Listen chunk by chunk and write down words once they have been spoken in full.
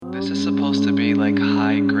This is supposed to be like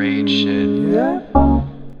high grade shit. Yeah.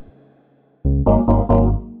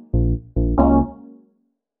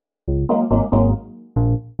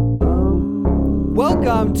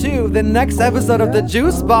 Welcome to the next episode of the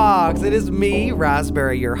Juice Box. It is me,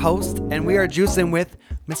 Raspberry, your host, and we are juicing with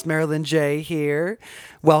Miss Marilyn Jayy here.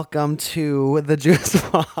 Welcome to the Juice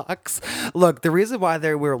Box. Look, the reason why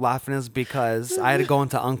we were laughing is because I had to go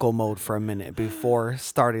into uncle mode for a minute before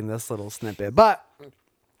starting this little snippet, but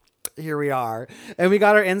here we are, and we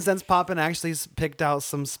got our incense popping. Actually picked out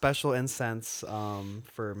some special incense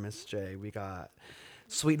for Miss Jayy. We got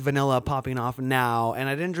sweet vanilla popping off now, and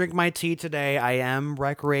I didn't drink my tea today. I am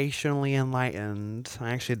recreationally enlightened.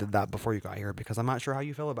 I actually did that before you got here because I'm not sure how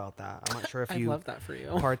you feel about that. I'm not sure if I love that for you.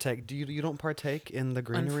 Partake. Do you don't partake in the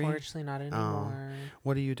greenery? Unfortunately, not anymore.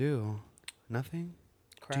 What do you do? Nothing.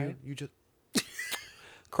 Cry. You just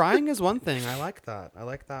crying is one thing. I like that. I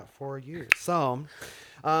like that for you. So,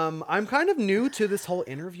 I'm kind of new to this whole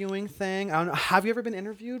interviewing thing. I don't know. Have you ever been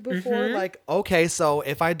interviewed before? Mm-hmm. Like, okay, so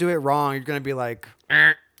if I do it wrong, you're gonna be like,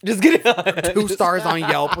 Just kidding. 2 stars on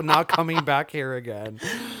Yelp, not coming back here again.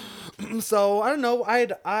 So I don't know.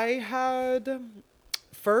 I had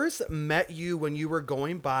first met you when you were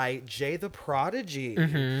going by Jayy the Prodigy.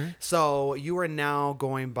 Mm-hmm. So you are now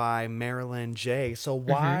going by Marilyn Jayy. So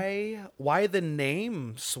why the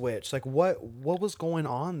name switch? Like what was going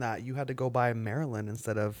on that you had to go by Marilyn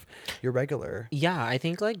instead of your regular? Yeah, I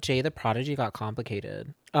think like Jayy the Prodigy got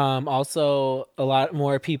complicated. Also, a lot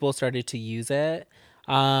more people started to use it.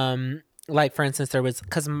 Like for instance, there was,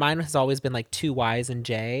 because mine has always been like 2 Y's and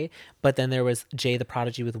J, but then there was Jayy the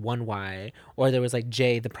Prodigy with 1 Y, or there was like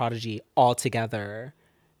Jayy the Prodigy all together.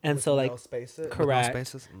 And With so no like, spaces? correct. With no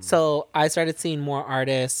spaces? So I started seeing more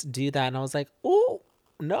artists do that, and I was like, oh,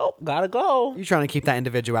 nope, gotta go. You're trying to keep that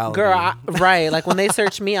individuality. Girl, right. Like when they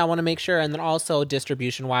search me, I want to make sure. And then also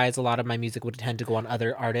distribution wise, a lot of my music would tend to go on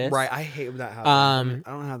other artists. Right, I hate that happens.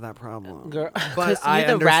 I don't have that problem. Girl, but 'cause I you're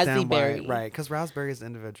the understand why. Raspberry. Right, because Raspberry is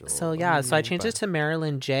individual. So yeah, so I changed it to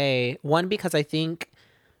Marilyn Jayy. One, because I think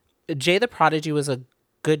Jayy the Prodigy was a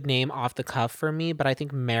good name off the cuff for me, but I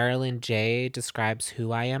think Marilyn Jayy describes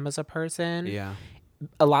who I am as a person. Yeah.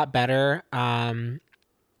 A lot better.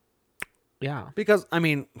 Yeah. Because, I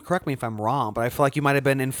mean, correct me if I'm wrong, but I feel like you might have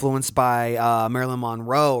been influenced by Marilyn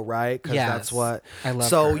Monroe, right? Because that's Yes. what. I love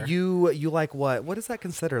so her. you like what? What is that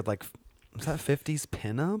considered? Like, is that 50s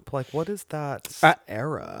pinup? Like, what is that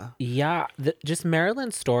era? Yeah, just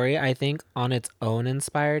Marilyn's story, I think, on its own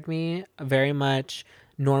inspired me very much.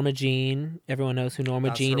 Norma Jean, everyone knows who Norma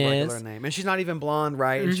That's Jean her is. regular name, and she's not even blonde,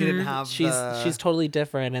 right? And she didn't have. She's totally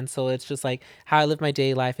different, and so it's just like how I live my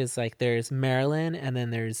daily life is like there's Marilyn, and then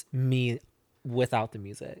there's me without the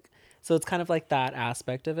music. So it's kind of like that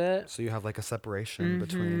aspect of it. So you have like a separation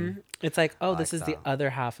between. It's like, oh, like this is the that.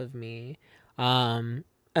 other half of me. And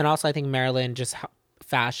also I think Marilyn just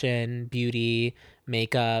fashion, beauty,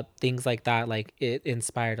 makeup, things like that. Like it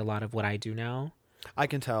inspired a lot of what I do now. I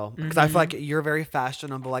can tell because I feel like you're very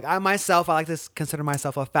fashionable. Like I like to consider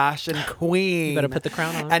myself a fashion queen. You better put the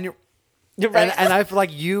crown on. And you're right. And I feel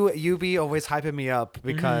like you be always hyping me up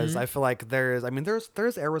because I feel like there's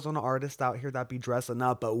Arizona artists out here that be dressing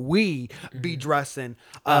up, but we be dressing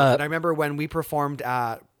up. And I remember when we performed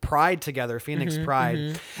at Pride together, Phoenix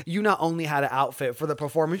Pride, you not only had an outfit for the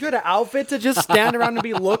performance, you had an outfit to just stand around and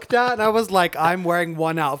be looked at. And I was like, I'm wearing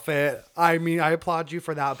one outfit. I mean, I applaud you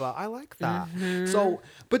for that, but I like that. So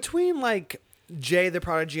between like Jayy the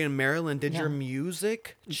Prodigy and Marilyn, did your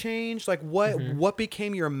music change? Like what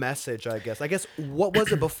became your message, I guess? What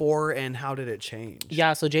was it before and how did it change?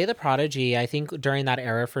 Yeah, so Jayy the Prodigy, I think during that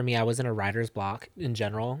era for me, I was in a writer's block in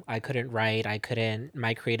general. I couldn't write.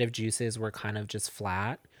 My creative juices were kind of just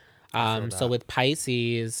flat. So with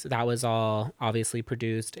Pisces, that was all obviously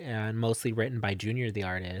produced and mostly written by Junior, the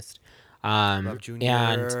artist. Love Junior.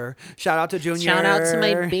 And shout out to Junior. shout out to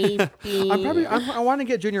my baby. I want to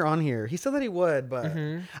get Junior on here. He said that he would, but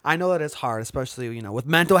I know that it's hard, especially with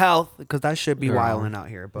mental health, because that should be wilding out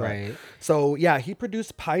here. But Right. So yeah, he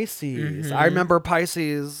produced Pisces. I remember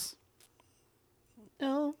Pisces.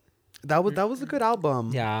 Oh. That was a good album.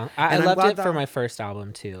 Yeah, I And I'm loved glad it for that- my first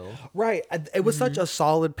album too. Right. It was such a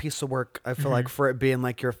solid piece of work, I feel like, for it being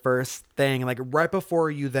like your first thing, like right before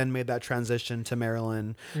you then made that transition to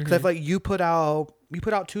Marilyn. Because I feel like you put out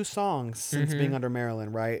 2 songs since being under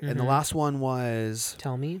Marilyn, right? And the last one was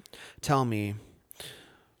Tell Me. Tell Me.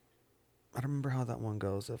 I don't remember how that one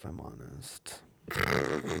goes, if I'm honest.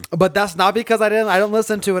 But that's not because I don't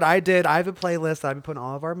listen to it. I have a playlist that I've been putting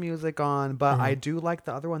all of our music on, but I do like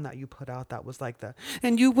the other one that you put out that was like the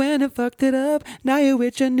and you went and fucked it up, now you're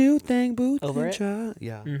with your new thing, boots Over and It? cha.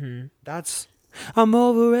 Yeah. That's I'm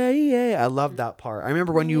over it. Yeah. I love that part. I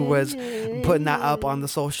remember when you was putting that up on the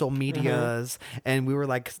social medias and we were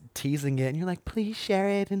like teasing it and you're like, please share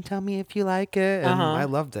it and tell me if you like it. And I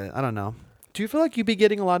loved it. I don't know. Do you feel like you be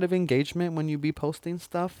getting a lot of engagement when you be posting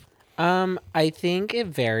stuff? I think it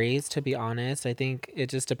varies, to be honest. I think it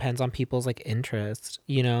just depends on people's like interest,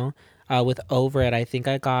 you know? With Over It, I think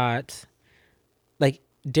I got like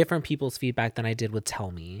different people's feedback than I did with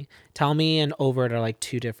Tell Me. Tell Me and Over It are like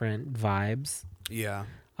two different vibes. Yeah.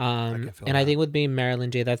 And I think with being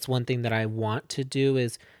Marilyn Jayy, that's one thing that I want to do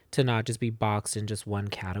is to not just be boxed in just one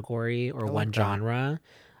category or one genre.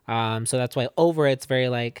 So that's why Over It's very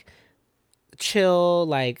like chill,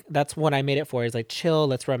 like that's what I made it for, is like chill,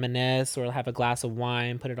 let's reminisce or have a glass of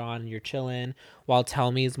wine, put it on and you're chilling, while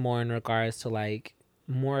Tell Me is more in regards to like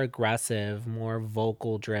more aggressive, more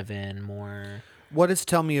vocal driven, more. What is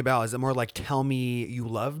Tell Me about? Is it more like Tell Me You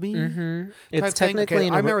Love Me? It's technically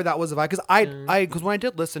I remember that was a vibe because when I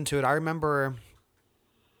did listen to it, I remember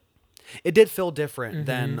it did feel different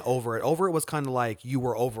than Over It. Over It was kind of like you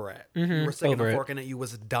were over it. You were sticking a fork in it. You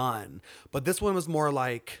was done. But this one was more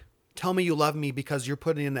like tell me you love me because you're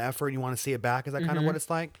putting in the effort and you want to see it back. Is that kind of what it's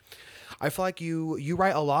like? I feel like you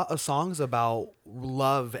write a lot of songs about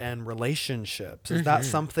love and relationships. Is that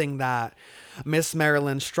something that Miss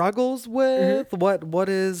Marilyn struggles with? What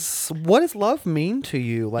is love mean to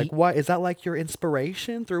you? Like what is that like your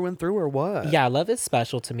inspiration through and through or what? Yeah, love is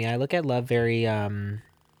special to me. I look at love I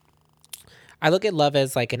look at love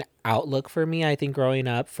as like an outlook for me. I think growing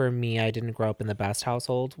up, for me, I didn't grow up in the best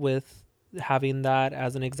household with having that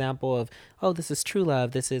as an example of, oh, this is true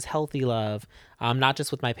love, this is healthy love, not just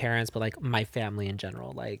with my parents but like my family in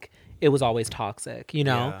general. Like it was always toxic, you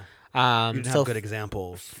know. You didn't have good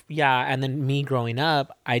examples. Yeah, and then me growing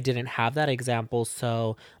up, I didn't have that example,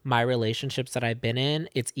 so my relationships that I've been in,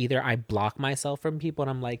 it's either I block myself from people and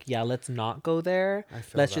I'm like, yeah, let's not go there,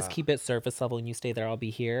 let's just keep it surface level and you stay there, I'll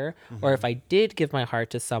be here. Or if I did give my heart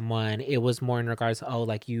to someone, it was more in regards to, oh,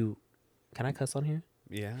 like you, can I cuss on here?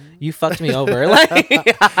 Yeah. You fucked me over. Like, can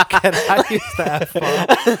I use that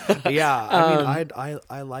F-bomb? Yeah. I mean,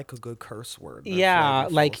 I like a good curse word. Yeah,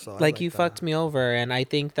 flavorful, like you that. Fucked me over. And I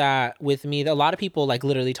think that with me, a lot of people like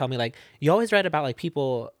literally tell me like, you always write about like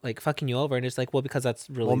people like fucking you over. And it's like, well, because that's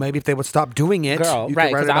really. Well, maybe if they would stop doing it. Girl,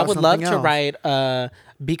 right. Because I would love to write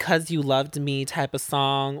because you loved me type of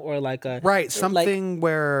song or like a. Right. Something like,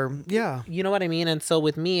 where, yeah. You know what I mean? And so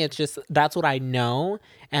with me, it's just, that's what I know.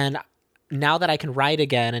 And now that I can write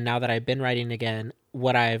again and now that I've been writing again,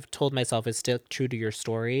 what I've told myself is stick true to your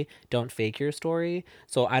story. Don't fake your story.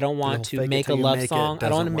 So I don't want to make a love song. I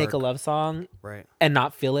don't want to make a love song and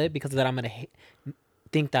not feel it, because then I'm going to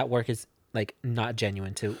think that work is like not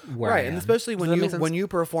genuine to where I am. And especially when you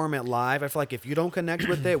perform it live, I feel like if you don't connect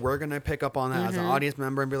with it, we're going to pick up on that as an audience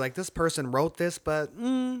member and be like, this person wrote this, but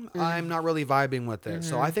I'm not really vibing with it.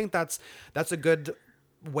 So I think that's a good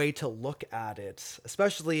way to look at it,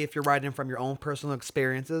 especially if you're writing from your own personal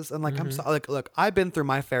experiences. And like look, I've been through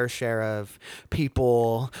my fair share of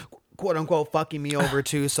people quote unquote fucking me over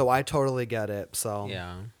too, so I totally get it. So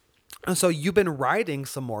yeah. And so you've been writing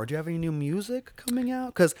some more. Do you have any new music coming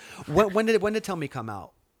out? Because when did Tell Me come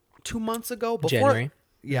out? 2 months ago? Before January.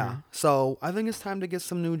 Yeah. So I think it's time to get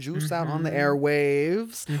some new juice out on the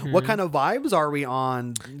airwaves. What kind of vibes are we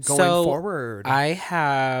on going forward? I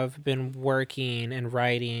have been working and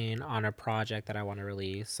writing on a project that I want to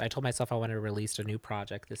release. I told myself I wanted to release a new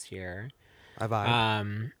project this year. I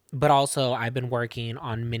vibe. But also I've been working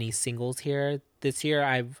on mini singles here. This year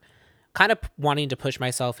I've kind of wanting to push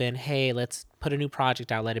myself in, hey, let's put a new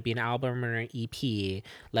project out. Let it be an album or an EP.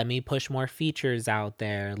 Let me push more features out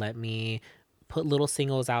there. Let me put little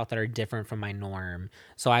singles out that are different from my norm.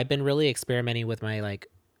 So I've been really experimenting with my like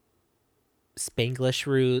Spanglish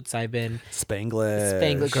roots. I've been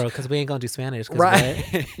Spanglish, girl, because we ain't gonna do Spanish,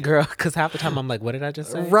 right? Girl, because half the time I'm like, what did I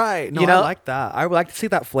just say? Right? No, you know? I like that. I would like to see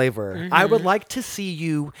that flavor. I would like to see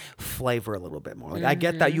you flavor a little bit more. Like I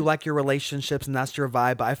get that you like your relationships and that's your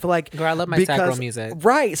vibe, but I feel like, girl, I love my sad girl music.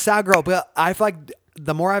 Right, sad girl. But I feel like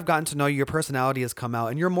the more I've gotten to know you, your personality has come out,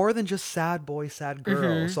 and you're more than just sad boy, sad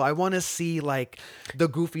girl. So I want to see like the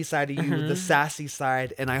goofy side of you, the sassy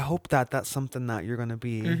side, and I hope that that's something that you're gonna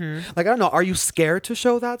be. Like I don't know, are you scared to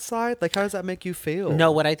show that side? Like how does that make you feel?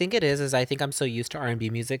 No, what I think it is I think I'm so used to R&B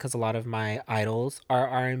music because a lot of my idols are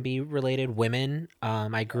R&B related women.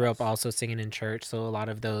 I grew up also singing in church, so a lot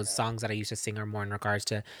of those songs that I used to sing are more in regards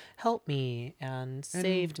to help me and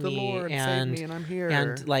saved me, Lord saved me, and I'm here,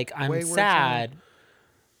 and like I'm sad.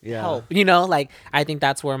 Help, you know, like I think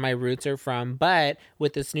that's where my roots are from. But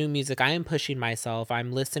with this new music, I am pushing myself.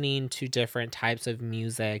 I'm listening to different types of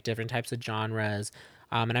music, different types of genres.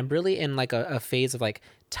 And I'm really in like a phase of like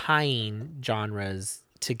tying genres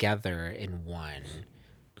together in one,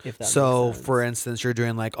 if that makes So, sense. for instance, you're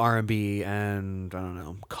doing like R&B and I don't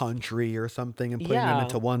know, country or something and putting them Yeah.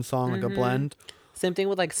 into one song like a blend, Same thing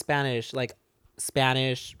with like Spanish. like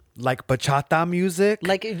bachata music.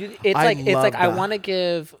 Like it's I like love I that. want to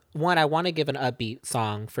give one. I want to give an upbeat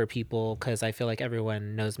song for people because I feel like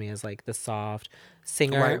everyone knows me as like the soft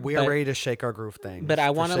singer, Right, we are ready to shake our groove things. but I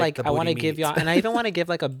To want to shake like the I want booty to give meat. y'all, and I even want to give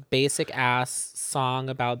like a basic ass song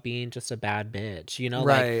about being just a bad bitch, like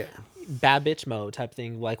Right. bad bitch mode type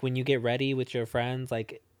thing. Like when you get ready with your friends,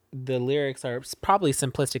 like the lyrics are probably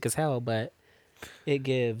simplistic as hell, but it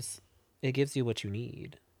gives it gives you what you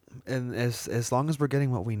need. And as long as we're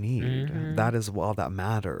getting what we need, Mm-hmm. that is all that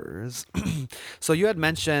matters. So you had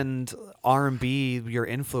mentioned R&B, your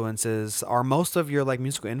influences. Are most of your like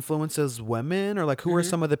musical influences women, or like who are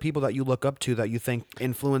some of the people that you look up to that you think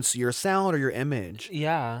influence your sound or your image?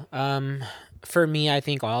 Yeah. For me, I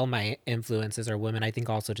think all my influences are women. I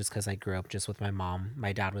think also just because I grew up just with my mom.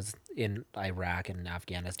 My dad was in Iraq and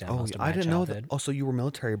Afghanistan Oh, most of I my didn't know that. childhood. Also, you were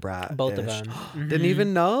military Both of brat-ish. them. Didn't even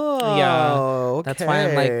Yeah. know. That's why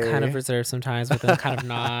I'm like kind of Okay. reserved sometimes, but then kind of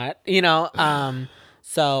not,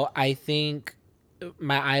 So I think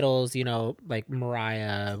my idols, like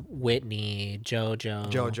Mariah, Whitney,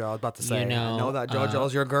 JoJo, JoJo, I was about to you say. I know know, that uh,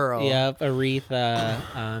 JoJo's your girl. yep,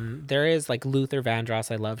 Aretha. There is like Luther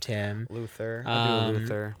Vandross. I loved him. Luther. I do a Um,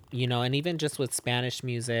 Luther. and even just with Spanish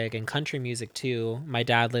music and country music too. My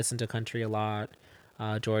dad listened to country a lot.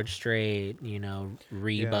 George Strait, Yeah.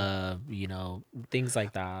 Reba, things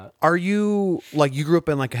like that. Are you like you grew up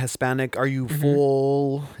in like a Hispanic? Are you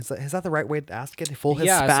full? Is that the right way to ask it? Full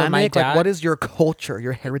Yeah, so my Hispanic? Like, what dad, is your culture,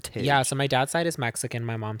 your yeah, heritage? so my dad's side is Mexican,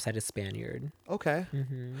 my mom's side is Spaniard. Okay.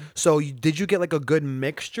 So did you get like a good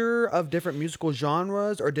mixture of different musical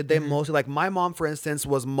genres, or did they mostly like my mom, for instance,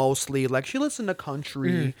 was mostly like she listened to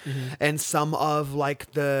country and some of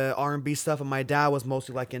like the R&B stuff, and my dad was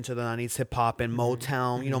mostly like into the 90s hip hop and Motown,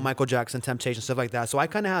 Michael Jackson, Temptation, stuff like that. So I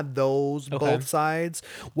kind of had those Okay. both sides.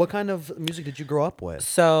 What kind of music did you grow up with?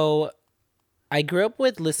 So I grew up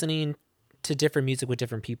with listening to different music with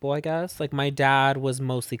different people, I guess. Like my dad was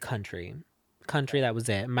mostly country. Country, that was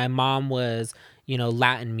it. My mom was,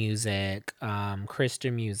 Latin music,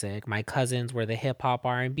 Christian music. My cousins were the hip hop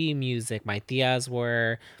R&B music. My tias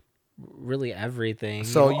were really everything,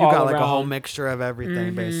 So you all got like a whole around. mixture of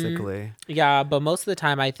everything, basically. Yeah, but most of the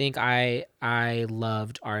time I think I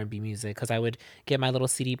loved R&B music because I would get my little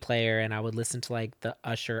CD player and I would listen to like the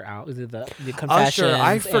Usher out the Usher,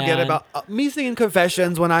 I Confessions forget and about me singing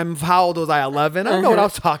Confessions when I'm, how old was I, 11? I know what I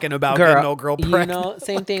was talking about, getting girl, no girl pregnant.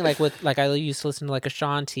 same thing like with like I used to listen to like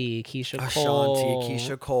Ashanti, Keisha Ashanti, Cole,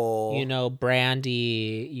 Keisha Cole,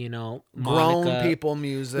 Brandy, grown Monica. people Like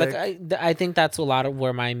music. I think that's a lot of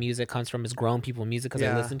where my music comes from is grown people music because I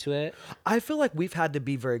Yeah. listen to it. I feel like we've had to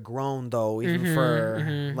be very grown though, even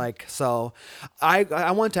for like, so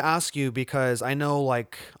I wanted to ask you because I know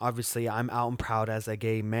like obviously I'm out and proud as a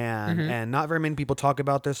gay man and not very many people talk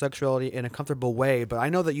about their sexuality in a comfortable way, but I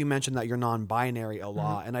know that you mentioned that you're non-binary a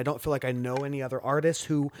lot and I don't feel like I know any other artists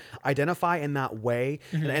who identify in that way.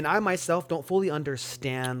 And I myself don't fully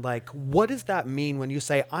understand like what does that mean when you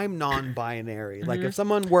say I'm non-binary? Like if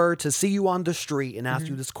someone were to see you on the street and ask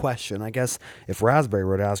you this question, I guess if Raspberry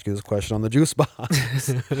were to ask you this question on the juice box,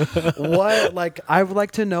 what, like, I would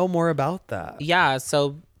like to know more about that. Yeah,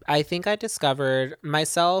 so I think I discovered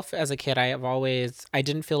myself as a kid. I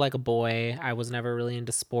didn't feel like a boy. I was never really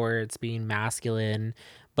into sports, being masculine,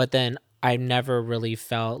 but then I never really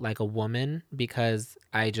felt like a woman because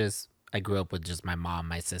I grew up with just my mom,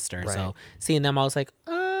 my sister. Right. So seeing them, I was like,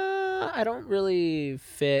 I don't really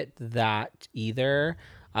fit that either.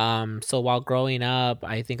 So while growing up,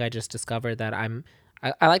 I think I just discovered that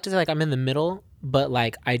I like to say like I'm in the middle, but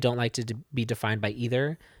like I don't like to be defined by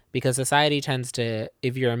either because society tends to,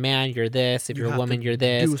 if you're a man, you're this, if You you're a have to woman, you're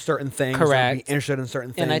this. do certain things or be Correct. interested in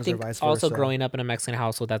certain And I things or think vice also versa. growing up in a Mexican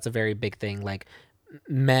household, that's a very big thing. Like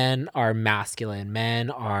men are masculine, men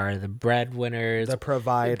are the breadwinners, The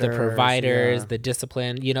providers, the providers, yeah. the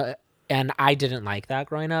discipline, and I didn't like that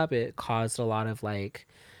growing up. It caused a lot of like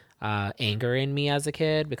anger in me as a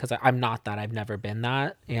kid because I'm not that. I've never been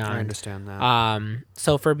that. And I understand that.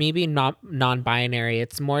 so for me being not non-binary,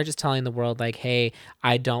 it's more just telling the world like, hey,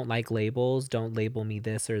 I don't like labels. Don't label me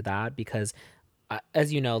this or that because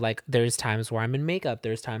as you know, like there's times where I'm in makeup.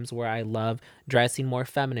 There's times where I love dressing more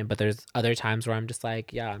feminine, but there's other times where I'm just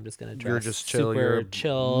like, yeah, I'm just gonna dress You're just chill. super You're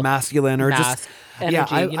chill, masculine, or just energy. yeah.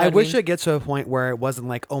 You know I what I wish mean? it gets to a point where it wasn't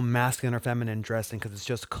like, oh, masculine or feminine dressing, because it's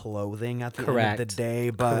just clothing at the end of the Correct. day.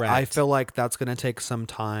 But I Correct. feel like that's gonna take some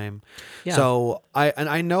time. Yeah. So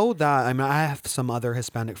I know that, I mean, I have some other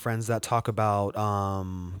Hispanic friends that talk about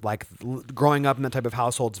like growing up in that type of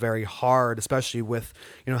household is very hard, especially with,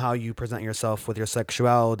 you know, how you present yourself with your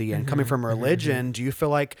sexuality and coming from religion. Do you feel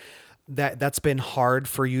like that's been hard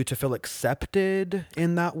for you to feel accepted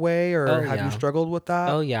in that way, or Oh have you yeah. struggled with that?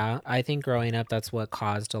 Oh yeah. I think growing up, that's what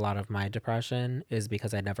caused a lot of my depression, is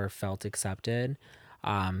because I never felt accepted.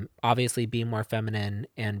 Obviously being more feminine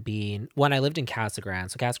and being, when I lived in Casa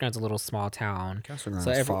Grande, so Casa Grande's a little small town. Casa So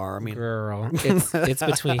Grande's far. I mean, girl, it's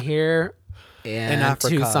between here in and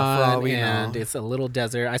Africa, for all Tucson, we and know. it's a little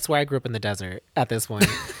desert. I swear I grew up in the desert at this point.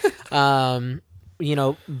 um, you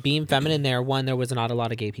know, being feminine there, one, there was not a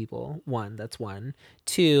lot of gay people. One, that's one.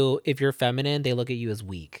 Two, if you're feminine, they look at you as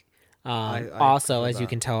weak. I Also, feel as you that.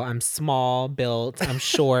 can tell, I'm small built, I'm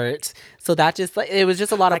short. So that just like, it was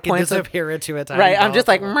just a lot I of can points of, disappear into a tiny right. I'm ball just of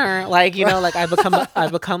like, fluff. "Meh," like, you know, like I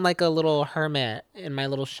become like a little hermit in my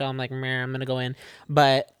little shell. I'm like, "Meh, I'm gonna go in."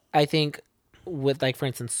 But I think with, like, for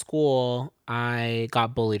instance, school, I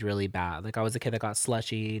got bullied really bad. Like, I was a kid that got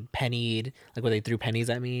slushied, pennied, like where they threw pennies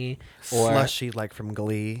at me, or Slushy, like from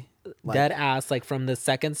Glee. dead Like, ass, like from the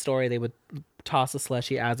second story, they would toss a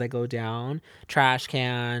slushie as I go down, trash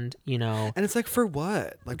canned, you know. and it's like, for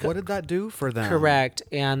what? Like, what did that do for them? Correct.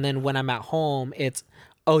 And then when I'm at home, it's,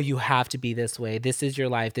 oh, you have to be this way. This is your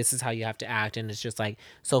life. This is how you have to act. And it's just like,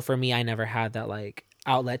 so for me, I never had that like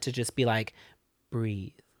outlet to just be like,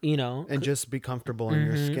 breathe, you know? And just be comfortable in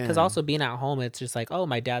your Because skin. also being at home, it's just like, oh,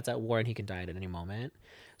 my dad's at war and he can die at any moment.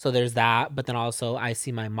 So there's that. But then also I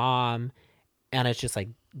see my mom, and it's just like,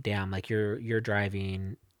 damn, like you're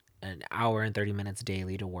driving an hour and 30 minutes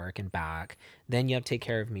daily to work and back. Then you have to take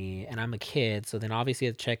care of me, and I'm a kid, so then obviously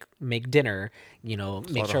you have to make dinner, you know, A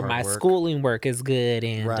make lot of sure hard my work. schooling work is good,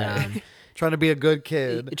 and Right. Trying to be a good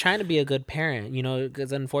kid. trying to be a good parent, you know,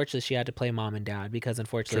 because unfortunately she had to play mom and dad, because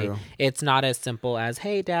unfortunately True. it's not as simple as,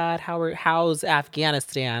 hey dad, how's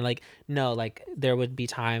Afghanistan? Like, no, like there would be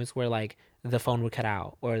times where like the phone would cut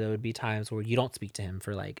out, or there would be times where you don't speak to him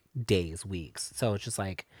for like days, weeks. So it's just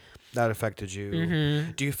like, That affected you.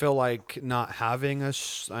 mm-hmm. Do you feel like not having I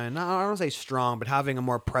don't want to say strong, but having a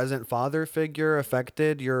more present father figure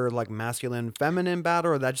affected your like masculine feminine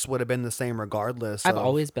battle, or that just would have been the same regardless I've of?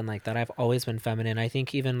 always been like that. I've always been feminine. I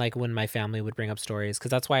think even like when my family would bring up stories, because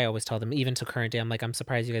that's why I always tell them, even to current day, I'm like, I'm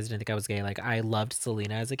surprised you guys didn't think I was gay. Like, I loved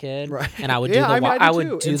Selena as a kid, Right. and I would Yeah, I mean, I I did would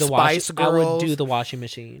too. do And the Spice I would do Girls. the washing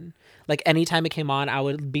machine. Like anytime it came on, I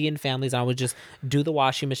would be in families. I would just do the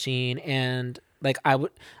washing machine, and like I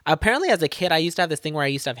would. Apparently, as a kid, I used to have this thing where I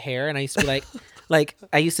used to have hair, and I used to be like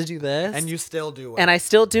I used to do this, And you still do it. and I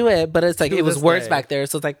still do it, but it's like To it was this words day. back there,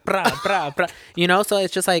 so it's like brah brah brah, you know. So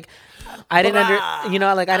it's just like I didn't you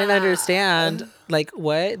know, like I didn't understand like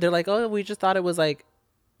what they're like. Oh, we just thought it was like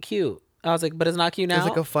cute. I was like, but it's not cute now. It's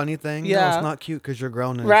like a funny thing. No, Yeah. it's not cute because you're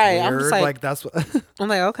grown and Right, it's I'm weird. just Like, like- that's what. I'm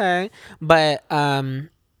like, okay, but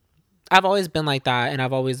I've always been like that, and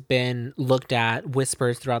I've always been looked at,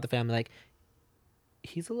 whispers throughout the family, like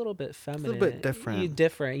he's a little bit feminine, bit different. He's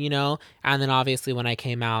different, you know. And then obviously when I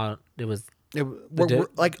came out, it was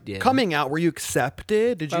Like yeah. coming out, were you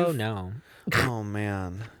accepted? Did you? oh no, Oh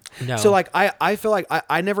man. no. So like I feel like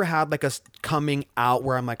I never had like a coming out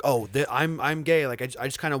where I'm like, oh, I'm gay. Like I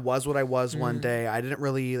just kind of was what I was one day. I didn't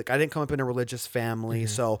really like, I didn't come up in a religious family,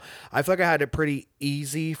 so I feel like I had it pretty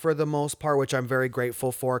easy for the most part, which I'm very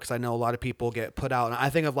grateful for, because I know a lot of people get put out. And I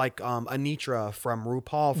think of like Anitra from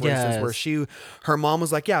RuPaul, for instance, where her mom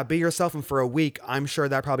was like, yeah, be yourself, and for a week, I'm sure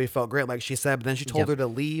that probably felt great, like she said. But then she told her to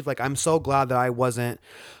leave. Like, I'm so glad that I wasn't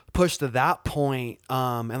pushed to that point.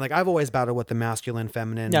 And like I've always battled with the masculine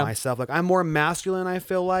feminine myself. Like I'm more masculine, I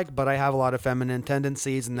feel like, but I have a lot of feminine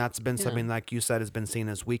tendencies, and that's been something, like you said, has been seen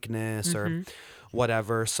as weakness or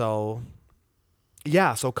whatever. So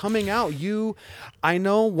yeah, so coming out, I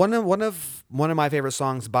know one of my favorite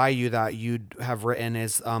songs by you that you have written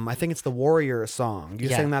is I think it's the Warrior song. You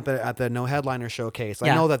sang that at the No Headliner showcase.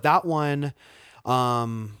 I know that one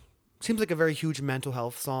seems like a very huge mental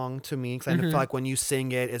health song to me, because I feel like when you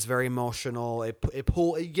sing it, it's very emotional. It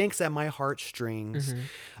yanks at my heartstrings.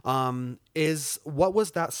 What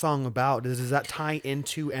was that song about? Does that tie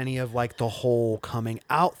into any of like the whole coming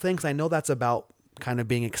out thing? 'Cause I know that's about kind of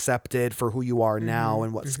being accepted for who you are now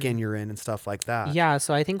and what skin you're in and stuff like that. Yeah,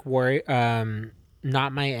 so I think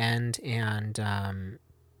Not My End and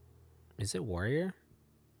is it Warrior?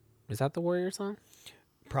 Is that the Warrior song?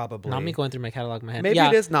 Probably. Not me going through my catalog in my head. Maybe yeah.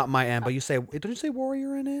 it is Not My End, but don't you say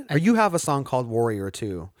Warrior in it? Or you have a song called Warrior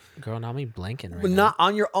too? Girl, not me blanking right But now. not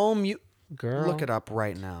on your own. Girl. Look it up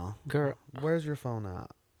right now. Girl. Where's your phone at?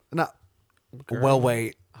 No. Girl, Well,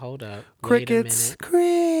 wait. Hold up. Crickets. Wait a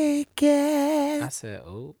minute. Crickets. I said,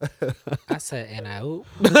 oh. I said, and I,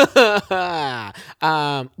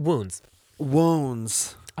 oh. Wounds.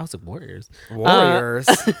 Wounds. I was like, Warriors. Warriors.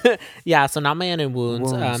 Yeah, so Not My End and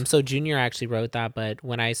Wounds. Wounds. So Junior actually wrote that, but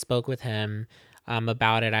when I spoke with him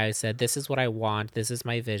about it, I said, this is what I want. This is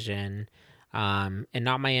my vision. And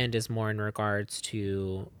Not My End is more in regards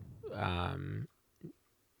to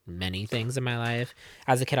many things in my life.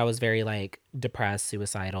 As a kid, I was very like depressed,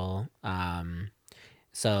 suicidal.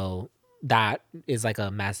 So that is like a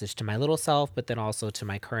message to my little self, but then also to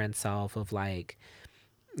my current self of like,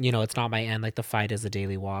 it's not my end, like the fight is a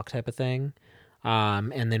daily walk type of thing.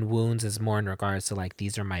 And then Wounds is more in regards to like,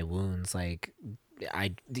 these are my wounds. Like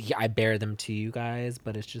I bear them to you guys,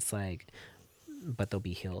 but it's just like, but they'll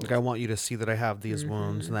be healed. Like I want you to see that I have these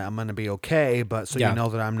wounds and that I'm gonna be okay, but so you know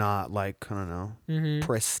that I'm not like, I don't know,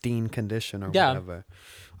 pristine condition or whatever.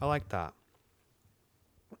 I like that.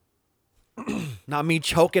 Not me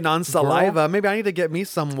choking on saliva. Girl. Maybe I need to get me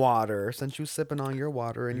some water since you sipping on your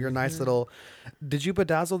water and your nice little. Did you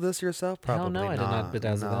bedazzle this yourself? Probably no, I did not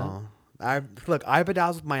bedazzle that. I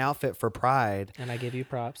bedazzled my outfit for Pride, and I give you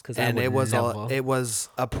props because it was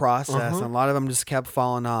a process, and a lot of them just kept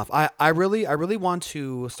falling off. I really want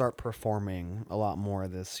to start performing a lot more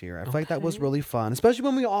this year. I feel like that was really fun, especially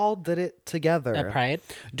when we all did it together at Pride.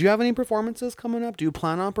 Do you have any performances coming up? Do you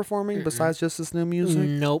plan on performing besides just this new music?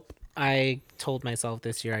 Nope. I told myself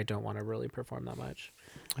this year I don't want to really perform that much.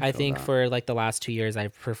 I think for like the last 2 years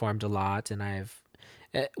I've performed a lot, and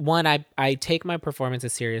I take my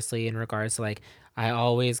performances seriously in regards to like I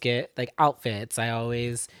always get like outfits. I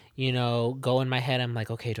always, go in my head. I'm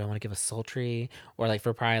like, okay, do I want to give a sultry? Or like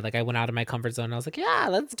for Pride, like I went out of my comfort zone. And I was like, yeah,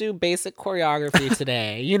 let's do basic choreography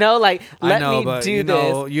today. Like let me do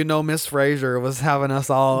this. Miss Fraser was having us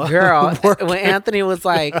all. Girl, when Anthony was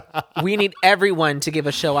like, we need everyone to give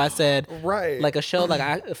a show. I said, right, like a show,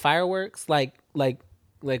 like fireworks, like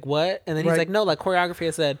what? And then he's like, no, like choreography.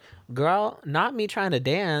 I said, girl, not me trying to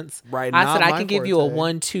dance. Right. I said I can give you a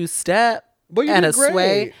 1-2 step and a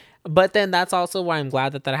sway. But then that's also why I'm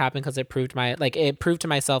glad that happened, because it proved to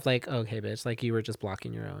myself like, okay, bitch, like you were just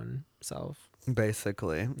blocking your own self.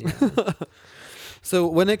 Basically. Yeah. So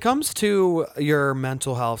when it comes to your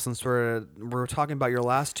mental health, since we're talking about your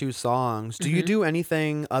last 2 songs, do you do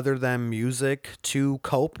anything other than music to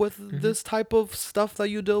cope with this type of stuff that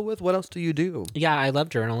you deal with? What else do you do? Yeah, I love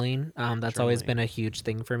journaling. That's always been a huge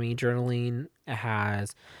thing for me. Journaling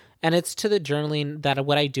and it's to the journaling that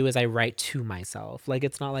what I do is I write to myself. Like,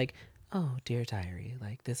 it's not like, oh, dear diary,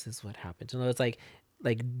 like this is what happened. No, it's like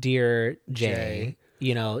dear Jay,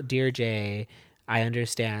 dear Jay, I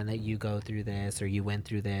understand that you go through this or you went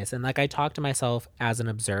through this. And like I talk to myself as an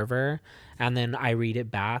observer, and then I read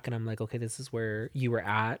it back and I'm like, okay, this is where you were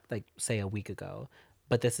at, like say a week ago,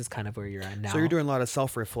 but this is kind of where you're at now. So you're doing a lot of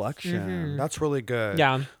self-reflection. That's really good.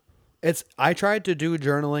 Yeah. I tried to do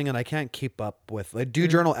journaling and I can't keep up with like, do you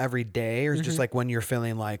journal every day, or is it just like when you're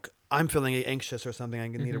feeling like I'm feeling anxious or something, I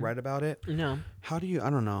need to write about it? No. How do you, I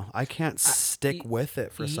don't know. I can't stick with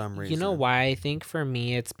it for some reason. You know why? I think for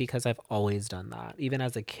me, it's because I've always done that. Even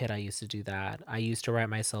as a kid, I used to do that. I used to write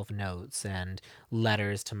myself notes and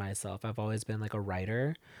letters to myself. I've always been like a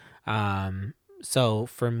writer. So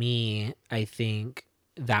for me, I think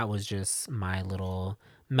that was just my little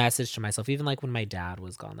message to myself. Even like when my dad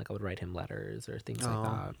was gone, like I would write him letters or things like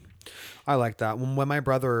that. I like that. When my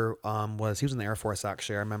brother he was in the Air Force,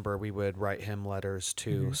 actually, I remember we would write him letters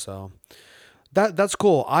too. So that's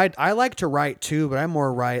cool. I like to write too, but I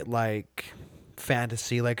more write like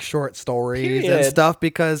fantasy, like short stories and stuff,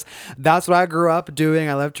 because that's what I grew up doing.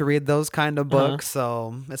 I love to read those kind of books.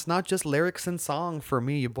 So it's not just lyrics and song for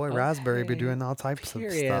me. Your boy Raspberry be doing all types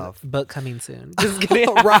of stuff. Book coming soon. Just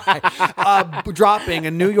kidding. Right. Dropping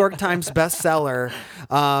a New York Times bestseller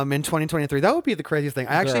in 2023. That would be the craziest thing.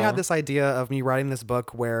 I actually had this idea of me writing this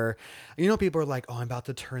book where, people are like, oh, I'm about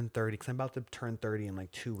to turn 30, because I'm about to turn 30 in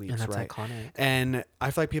like 2 weeks, and that's right? Iconic. And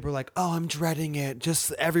I feel like people are like, oh, I'm dreading it.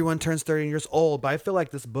 Just everyone turns 30 years old. But I feel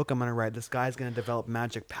like this book I'm going to write, this guy's going to develop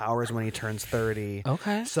magic powers when he turns 30.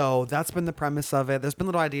 Okay. So that's been the premise of it. There's been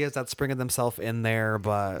little ideas that spring themselves in there,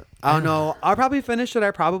 but I don't know. I'll probably finish it.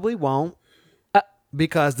 I probably won't.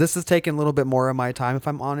 Because this is taking a little bit more of my time, if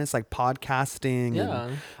I'm honest, like podcasting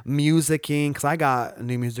and musicking, because I got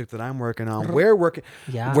new music that I'm working on. We're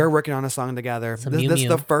working on a song together. This is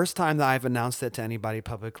the first time that I've announced it to anybody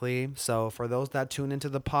publicly. So for those that tune into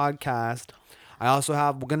the podcast,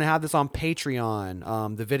 We're going to have this on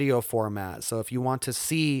Patreon, the video format. So if you want to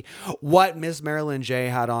see what Miss Marilyn Jayy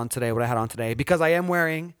had on today, what I had on today, because I am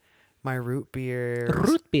wearing my root beer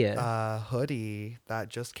hoodie that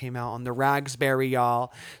just came out on the Ragsberry,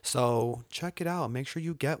 y'all. So check it out. Make sure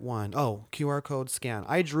you get one. Oh, QR code scan.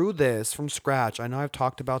 I drew this from scratch. I know I've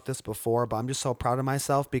talked about this before, but I'm just so proud of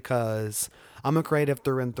myself because I'm a creative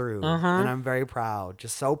through and through. And I'm very proud.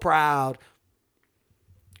 Just so proud.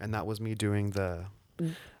 And that was me doing the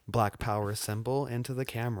Black Power symbol into the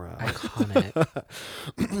camera.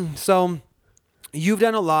 Iconic. So you've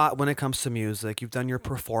done a lot when it comes to music. You've done your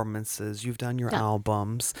performances. You've done your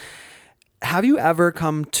albums. Have you ever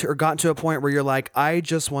come to or gotten to a point where you're like, I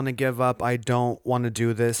just want to give up. I don't want to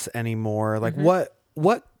do this anymore. Like what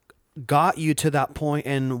got you to that point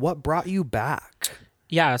and what brought you back?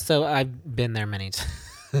 Yeah. So I've been there many times.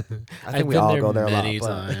 I think we all go there many a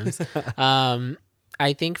lot. times.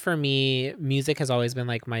 I think for me, music has always been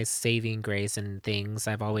like my saving grace and things.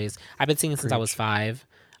 I've been singing since I was 5.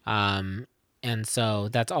 And so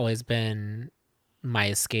that's always been my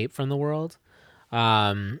escape from the world.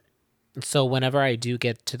 So whenever I do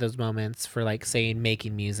get to those moments for like saying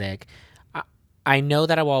making music, I know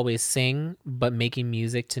that I will always sing, but making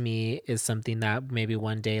music to me is something that maybe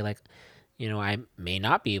one day, like, I may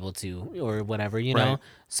not be able to or whatever, know?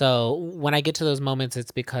 So when I get to those moments, it's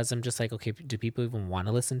because I'm just like, okay, do people even want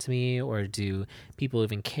to listen to me or do people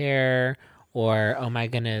even care? Or, oh my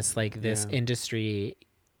goodness, like this industry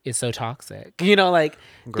is so toxic, like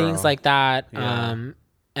things like that. Yeah.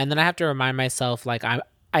 And then I have to remind myself, like, I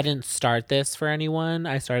didn't start this for anyone.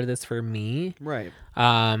 I started this for me. Right.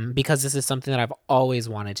 Because this is something that I've always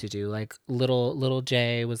wanted to do. Like little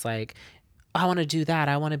Jay was like, I want to do that.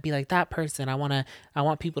 I want to be like that person. I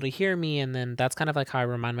want people to hear me. And then that's kind of like how I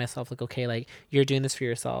remind myself, like, okay, like you're doing this for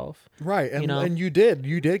yourself. Right. And you did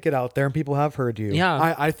get out there and people have heard you.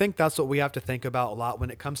 Yeah. I think that's what we have to think about a lot when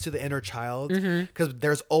it comes to the inner child, because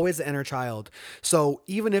there's always an inner child. So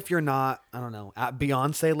even if you're not, I don't know, at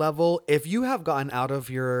Beyonce level, if you have gotten out of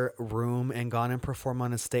your room and gone and performed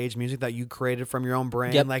on a stage music that you created from your own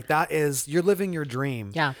brain, like that is, you're living your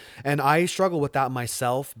dream. Yeah. And I struggle with that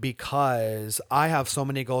myself because I have so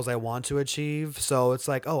many goals I want to achieve. So it's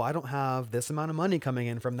like, oh, I don't have this amount of money coming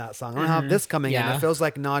in from that song. I don't have this coming in. It feels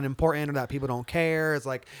like not important or that people don't care. It's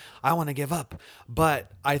like, I want to give up.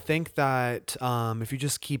 But I think that if you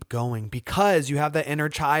just keep going, because you have that inner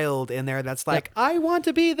child in there that's like, I want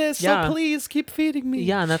to be this. So please keep feeding me.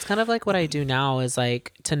 Yeah. And that's kind of like what I do now is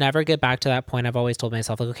like to never get back to that point. I've always told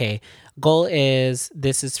myself, like, okay, goal is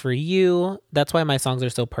this is for you. That's why my songs are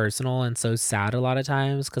so personal and so sad a lot of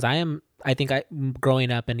times. Cause I think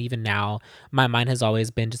growing up and even now, my mind has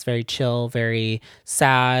always been just very chill, very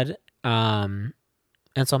sad.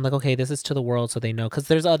 And so I'm like, okay, this is to the world so they know, because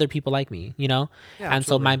there's other people like me, Yeah, and absolutely.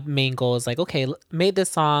 So my main goal is like, okay, made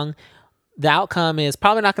this song. The outcome is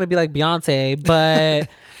probably not going to be like Beyonce, but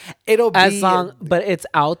but it's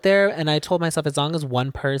out there. And I told myself, as long as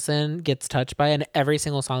one person gets touched by it, and every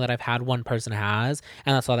single song that I've had, one person has,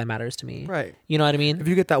 and that's all that matters to me. Right. You know what I mean? If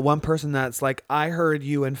you get that one person that's like, I heard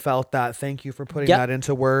you and felt that, thank you for putting that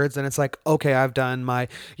into words. And it's like, okay, I've done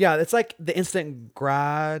it's like the instant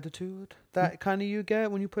gratitude that kind of you get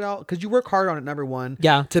when you put out, because you work hard on it, number one,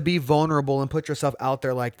 to be vulnerable and put yourself out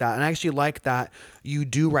there like that. And I actually like that you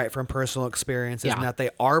do write from personal experiences and that they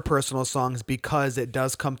are personal songs, because it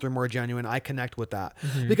does come through more genuine. I connect with that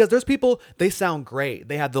because there's people, they sound great,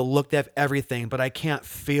 they have the look, they have everything, but I can't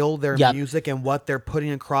feel their music and what they're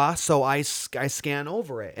putting across, so I scan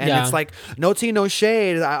over it, and it's like, no tea, no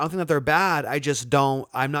shade, I don't think that they're bad,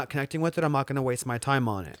 I'm not connecting with it, I'm not going to waste my time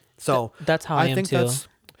on it. So that's how I am think too.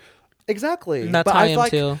 Exactly. That's how I am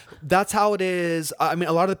too. That's how it is. I mean,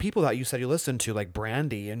 a lot of the people that you said you listened to, like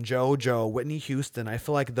Brandy and JoJo, Whitney Houston, I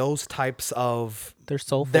feel like those types of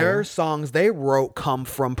their songs they wrote come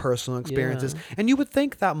from personal experiences. And you would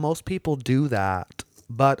think that most people do that.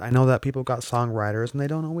 But I know that people got songwriters and they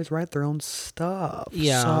don't always write their own stuff.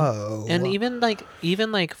 Yeah. So. And even like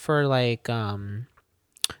for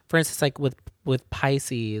instance, like with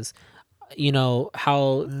Pisces,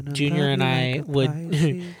 how Junior and I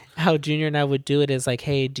would do it is like,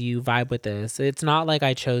 hey, do you vibe with this? It's not like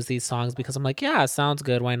I chose these songs because I'm like, yeah, it sounds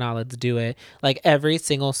good, why not, let's do it. Like every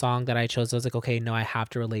single song that I chose, I was like, okay, no, I have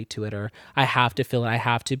to relate to it, or I have to feel it, I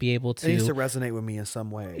have to be able to. It needs to resonate with me in some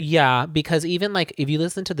way. Yeah, because even like if you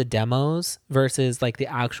listen to the demos versus like the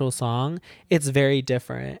actual song, it's very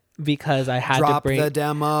different. Because I had to bring the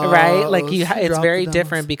demo, right, like it's very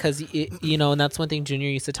different because and that's one thing Junior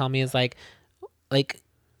used to tell me is like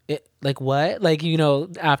like what? Like,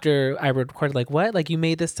 after I recorded, like, what? Like, you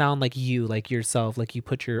made this sound like you, like yourself, like you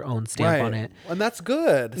put your own stamp on it. And that's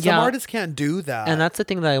good. Some artists can't do that. And that's the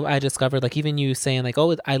thing that I discovered. Like, even you saying, like,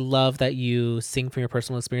 oh, I love that you sing from your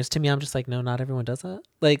personal experience. To me, I'm just like, no, not everyone does that.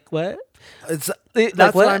 Like, what? That's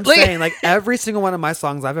like, what I'm saying. Like, every single one of my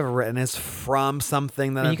songs I've ever written is from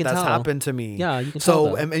something that's happened to me. Yeah, you can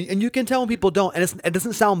tell. And you can tell when people don't. And it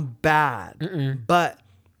doesn't sound bad. But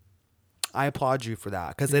I applaud you for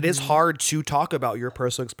that, because it is hard to talk about your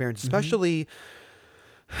personal experience, especially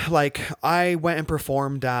like I went and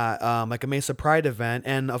performed at like a Mesa Pride event,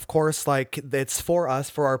 and of course, like, it's for us,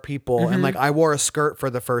 for our people, and like I wore a skirt for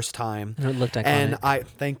the first time, and it looked iconic. and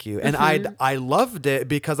thank you, and I loved it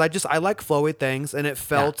because I like flowy things, and it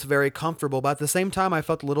felt very comfortable, but at the same time I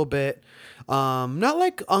felt a little bit not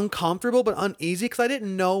like uncomfortable, but uneasy, because I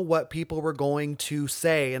didn't know what people were going to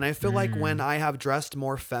say. And I feel like when I have dressed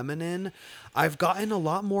more feminine, I've gotten a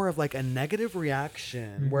lot more of like a negative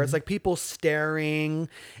reaction, where it's like people staring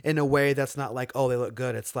in a way that's not like, oh, they look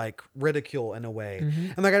good. It's like ridicule in a way.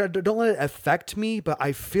 And like, I don't let it affect me, but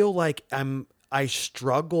I feel like I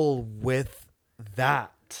struggle with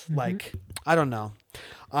that. Like, I don't know.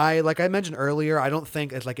 Like I mentioned earlier, I don't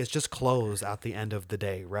think it's just clothes at the end of the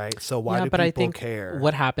day, right? So why do people I think care?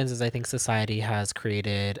 What happens is, I think society has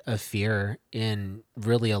created a fear in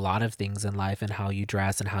really a lot of things in life, and how you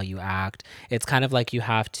dress and how you act. It's kind of like you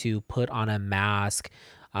have to put on a mask.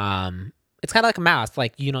 It's kind of like a mask,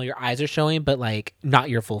 like, your eyes are showing, but like not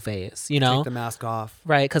your full face, Take the mask off.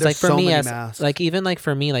 Right. Cause like for so me, even like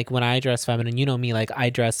for me, like when I dress feminine, me, like I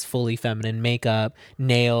dress fully feminine, makeup,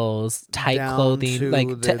 nails, tight Down clothing,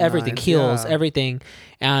 like to everything, heels, everything.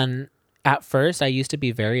 And at first I used to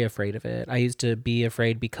be very afraid of it. I used to be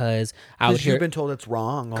afraid because I would hear, you've been told it's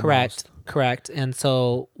wrong. Correct. And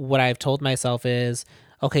so what I've told myself is,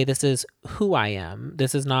 okay, this is who I am.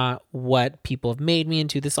 This is not what people have made me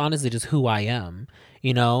into. This is honestly just who I am,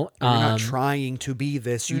 You're not trying to be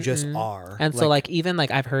this. You just are. And so like, even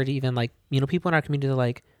like I've heard even like, people in our community are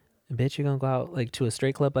like, bitch, you're going to go out like to a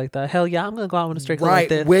straight club like that? Hell yeah, I'm going to go out with a straight club like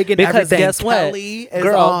this. Wig and because everything. Guess what? Kelly is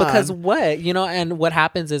Girl, on. because what? And what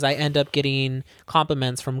happens is I end up getting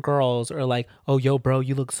compliments from girls, or like, oh, yo, bro,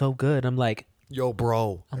 you look so good. I'm like, yo,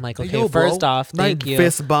 bro. I'm like, okay, yo, first off, thank you.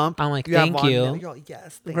 Fist bump. I'm like, thank you.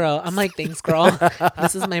 Yes, thanks. Girl, I'm like, thanks, girl.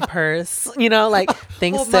 This is my purse. Like,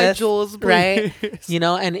 thanks, hold sis. my jewels, right?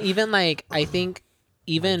 And even like, I think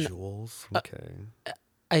even... My jewels? Okay.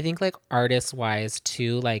 I think like artist wise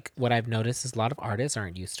too, like what I've noticed is a lot of artists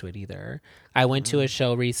aren't used to it either. I went to a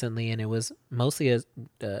show recently, and it was mostly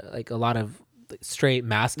like a lot of straight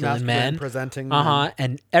masculine men presenting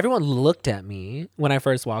and everyone looked at me when I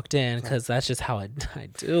first walked in, because that's just how I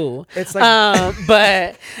do. It's like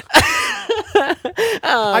but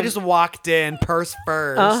I just walked in purse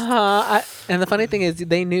first. And the funny thing is,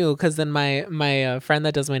 they knew, because then my friend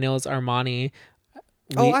that does my nails, Armani,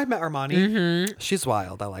 I met Armani. She's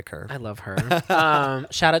wild. I like her. I love her.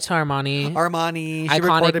 Shout out to Armani. She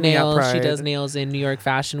Iconic nails. Me at She does nails in New York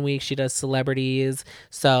Fashion Week. She does celebrities.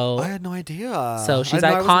 So I had no idea. So she's iconic.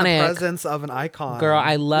 I was in the presence of an icon. Girl,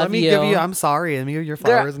 I love Let me you. give you. I'm sorry. Let me give you your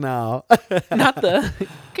flowers now. Not the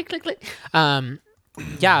click click click.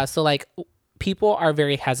 Yeah. So like, people are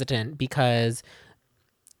very hesitant, because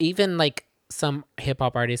even like some hip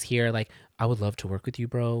hop artists here, like, I would love to work with you,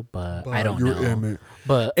 bro, but I don't know.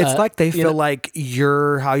 But it's like they feel like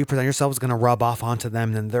how you present yourself is going to rub off onto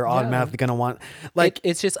them, and they're automatically going to want, like,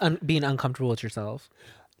 it's just being uncomfortable with yourself.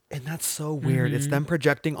 And that's so weird. It's them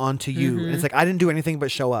projecting onto you. And it's like, I didn't do anything but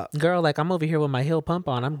show up. Girl, like, I'm over here with my heel pump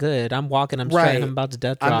on. I'm good. I'm walking. I'm straight. I'm about to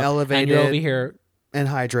death drop. I'm elevated. And you're over here. And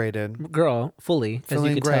hydrated. Girl, fully,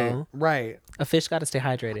 feeling as you can tell. Right. A fish got to stay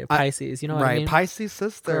hydrated. Pisces, you know what I mean? Pisces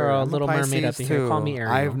sister. Girl, Little Mermaid up in here. Call me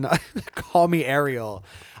Ariel. Call me Ariel.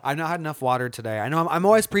 I've not had enough water today. I know I'm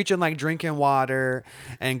always preaching like drinking water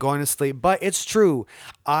and going to sleep, but it's true.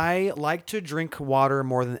 I like to drink water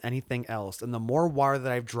more than anything else. And the more water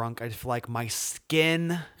that I've drunk, I feel like my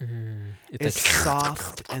skin is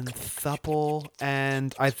soft and supple.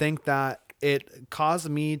 And I think that it caused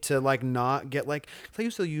me to like not get like, cause I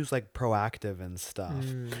used to use like Proactive and stuff.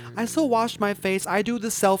 I still wash my face. I do the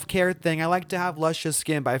self-care thing. I like to have luscious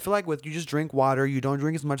skin, but I feel like with you just drink water, you don't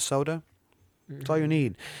drink as much soda. That's all you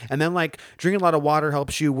need. And then like drinking a lot of water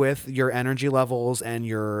helps you with your energy levels and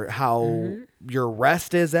how your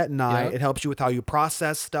rest is at night. Yep. It helps you with how you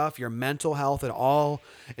process stuff, your mental health. It all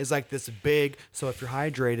is like this big. So if you're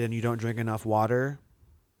hydrated and you don't drink enough water,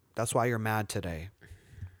 that's why you're mad today.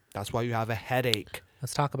 That's why you have a headache.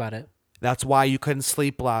 Let's talk about it. That's why you couldn't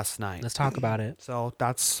sleep last night. Let's talk about it. So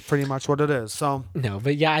that's pretty much what it is. So No,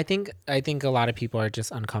 but yeah, I think a lot of people are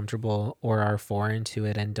just uncomfortable or are foreign to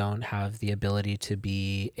it and don't have the ability to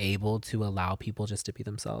be able to allow people just to be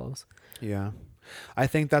themselves. yeah, I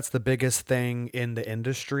think that's the biggest thing in the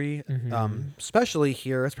industry, especially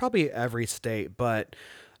here. It's probably every state, but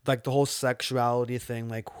like the whole sexuality thing,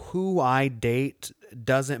 like who I date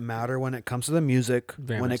doesn't matter when it comes to the music,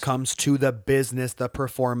 when it comes to the business, the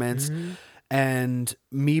performance, and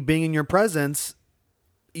me being in your presence.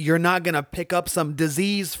 You're not gonna pick up some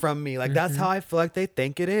disease from me. Like that's how I feel like they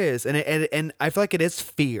think it is, and I feel like it is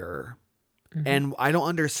fear. And I don't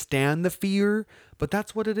understand the fear, but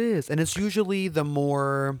that's what it is. And it's usually the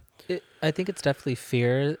more... I think it's definitely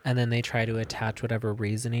fear, and then they try to attach whatever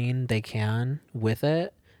reasoning they can with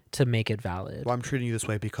it to make it valid. Well, I'm treating you this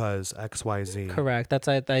way because XYZ. Correct.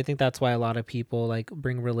 I think that's why a lot of people like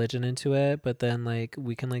bring religion into it, but then like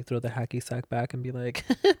we can like throw the hacky sack back and be like,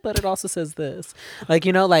 but it also says this. Like,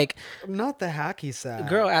 you know, like... Not the hacky sack.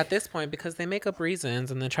 Girl, at this point, because they make up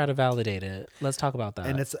reasons and then try to validate it. Let's talk about that.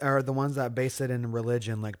 And it's are the ones that base it in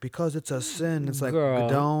religion, like because it's a sin. It's like, Girl.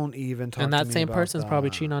 Don't even talk and to that me same about person's that. probably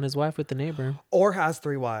cheating on his wife with the neighbor. Or has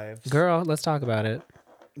 3 wives. Girl, let's talk about it.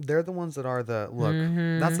 They're the ones that are the... Look,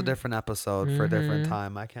 that's a different episode for a different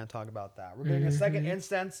time. I can't talk about that. We're getting a second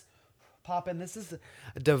incense pop in. This is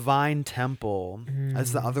Divine Temple.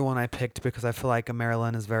 That's the other one I picked because I feel like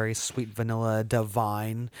Marilyn is very sweet vanilla,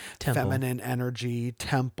 divine, Temple. feminine energy,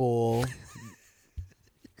 temple,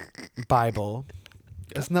 Bible.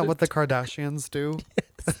 Isn't that what the Kardashians do?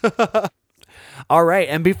 All right,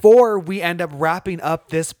 and before we end up wrapping up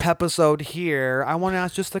this episode here, I want to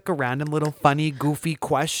ask just like a random little funny, goofy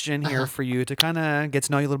question here for you to kind of get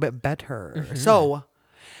to know you a little bit better. So,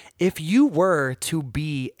 if you were to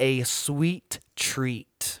be a sweet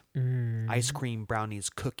treat, ice cream, brownies,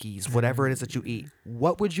 cookies, whatever it is that you eat,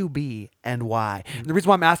 what would you be and why? And the reason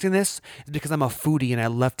why I'm asking this is because I'm a foodie and I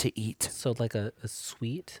love to eat. So like a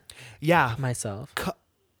sweet Yeah. myself.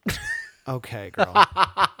 Okay, girl.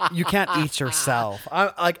 You can't eat yourself.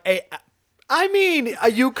 I mean,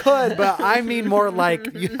 you could, but I mean more like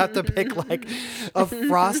you have to pick like a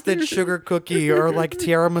frosted sugar cookie or like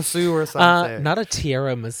tiramisu or something. Not a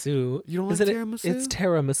tiramisu. You don't like tiramisu? It's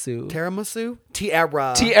tiramisu. Tiramisu?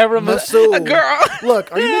 Tiara. Tiramisu. Girl.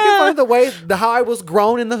 Look, are you making fun of the way how I was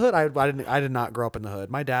grown in the hood? I did not grow up in the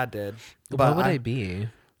hood. My dad did. But What would I be?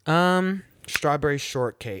 Strawberry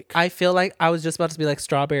shortcake. I feel like I was just about to be like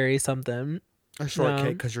strawberry something. A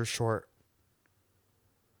shortcake because you're short.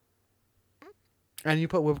 And you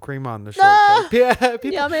put whipped cream on the shortcake. Yeah,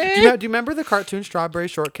 people, Yummy. do you remember the cartoon Strawberry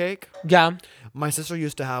Shortcake? Yeah. My sister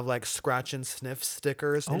used to have like scratch and sniff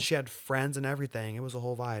stickers, and she had friends and everything. It was a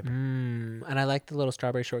whole vibe. And I like the little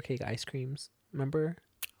strawberry shortcake ice creams. Remember?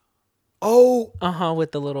 Oh,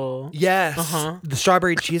 With the little... yes. The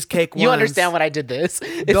strawberry cheesecake ones. You understand what I did this.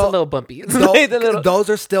 It's a little bumpy. It's Those, like the little... those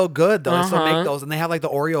are still good though. I still make those, and they have like the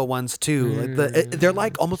Oreo ones too. Like they're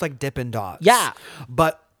like almost like Dippin' Dots. Yeah.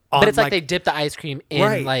 But it's like they dip the ice cream in,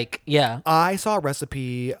 Right. like, yeah. I saw a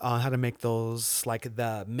recipe on how to make those, like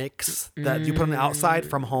the mix that you put on the outside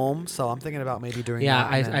from home. So I'm thinking about maybe doing Yeah,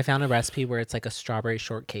 that. and then- I found a recipe where it's like a strawberry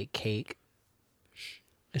shortcake cake.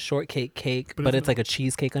 A shortcake cake, but it's like a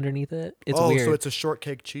cheesecake underneath it. It's weird. so it's a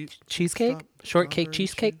shortcake Cheesecake? Shortcake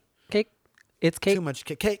cheesecake? Cake? It's cake? Too much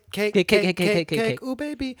cake. Cake. Ooh,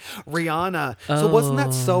 baby. Rihanna. So wasn't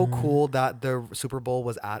that so cool that the Super Bowl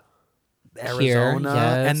was at Arizona,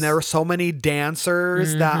 yes. and there were so many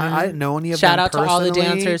dancers that I didn't know any of Shout them out to all the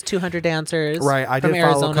personally. dancers, 200 dancers. Right, I from did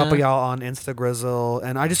follow Arizona. a couple of y'all on Instagrizzle,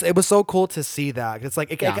 and it was so cool to see that. It's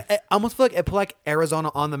like I almost feel like it put like Arizona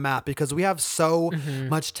on the map because we have so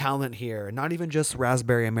much talent here. Not even just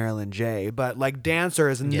Raspberry and Marilyn Jayy, but like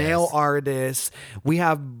dancers, nail artists. We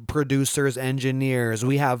have producers, engineers.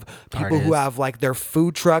 We have people who have like their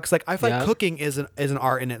food trucks. Like I feel like cooking is an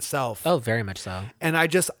art in itself. Oh, very much so. And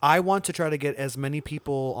I want to try to get as many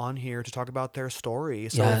people on here to talk about their story.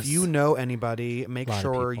 So if you know anybody, make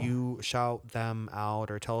sure you shout them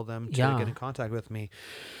out or tell them to get in contact with me.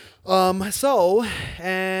 And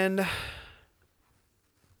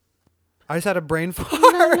I just had a brain fart.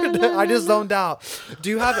 I just zoned out. Do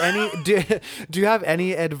you have any do you have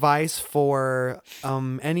any advice for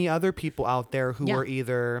any other people out there who are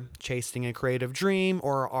either chasing a creative dream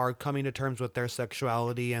or are coming to terms with their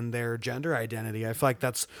sexuality and their gender identity? I feel like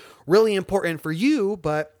that's really important for you,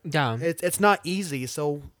 but it's not easy.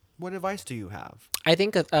 So what advice do you have? I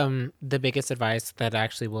think the biggest advice that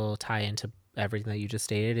actually will tie into everything that you just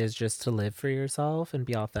stated is just to live for yourself and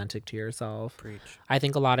be authentic to yourself. Preach. I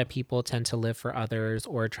think a lot of people tend to live for others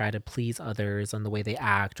or try to please others on the way they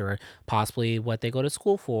act or possibly what they go to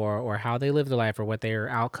school for or how they live their life or what their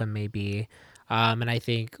outcome may be. And I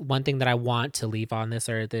think one thing that I want to leave on this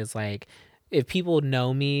earth is like, if people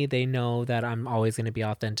know me, they know that I'm always going to be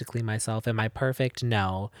authentically myself. Am I perfect?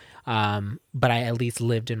 No. But I at least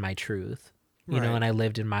lived in my truth, you know, Right. and I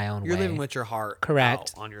lived in my own way. You're living with your heart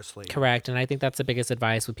Correct. out on your sleeve. Correct. And I think that's the biggest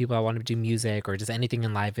advice with people that want to do music or just anything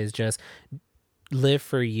in life is just live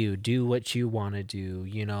for you. Do what you want to do,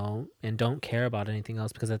 you know, and don't care about anything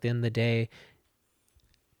else, because at the end of the day,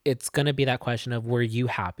 it's going to be that question of, were you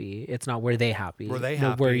happy? It's not, were they happy? Were they No,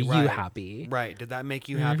 happy? were you Right. happy? Right. Did that make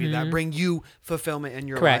you happy? Did that bring you fulfillment in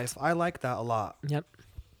your Correct. life? I like that a lot. Yep.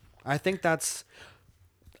 I think that's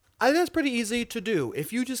pretty easy to do.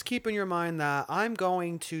 If you just keep in your mind that I'm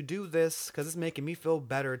going to do this because it's making me feel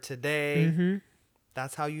better today,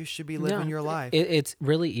 that's how you should be living your life. It's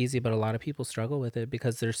really easy, but a lot of people struggle with it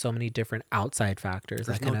because there's so many different outside factors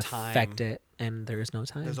that can affect it, and there's no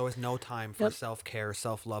time. There's always no time for self-care,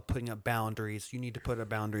 self-love, putting up boundaries. You need to put up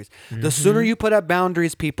boundaries. The sooner you put up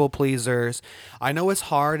boundaries, people pleasers, I know it's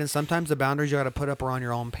hard, and sometimes the boundaries you got to put up are on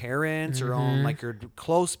your own parents, your own, like your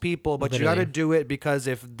close people, but you got to do it, because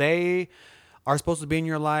if they are supposed to be in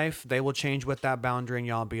your life, they will change with that boundary and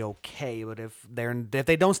y'all be okay. But if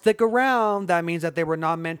they don't stick around, that means that they were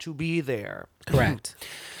not meant to be there. Correct.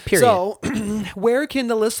 Period. So, where can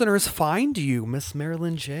the listeners find you, Miss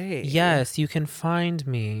Marilyn Jayy? Yes, you can find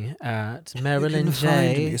me at Marilyn You can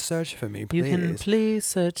find me. Jayy. Search for me, You please. can please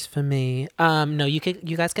search for me. No, you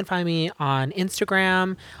guys can find me on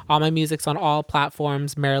Instagram. All my music's on all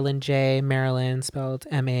platforms. Marilyn Jayy. Marilyn spelled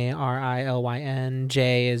Marilyn.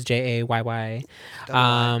 Jay is Jayy.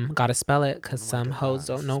 Gotta spell it because some hoes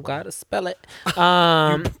don't know gotta spell it.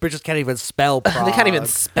 Bitches can't even spell prog. They can't even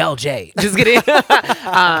spell Jay. Just kidding.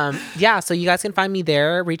 Yeah, so you guys can find me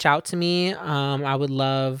there. Reach out to me. I would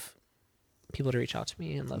love people to reach out to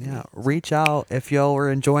me and love me. Yeah, reach out if y'all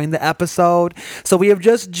are enjoying the episode. So we have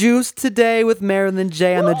just juiced today with Marilyn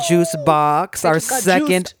Jayy on the Juice Box, our just got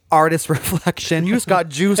second juiced. artist reflection. You just got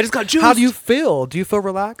juiced. I just got juiced. How do you feel? Do you feel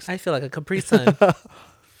relaxed? I feel like a Capri Sun.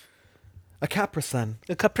 A Capri Sun.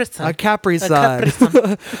 A Capri Sun. A Capri A Sun. Capri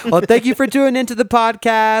Sun. Well, thank you for tuning into the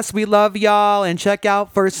podcast. We love y'all, and check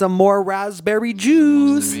out for some more raspberry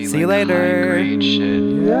juice. Supposed to be See you like later. high grade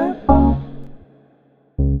shit. Yeah.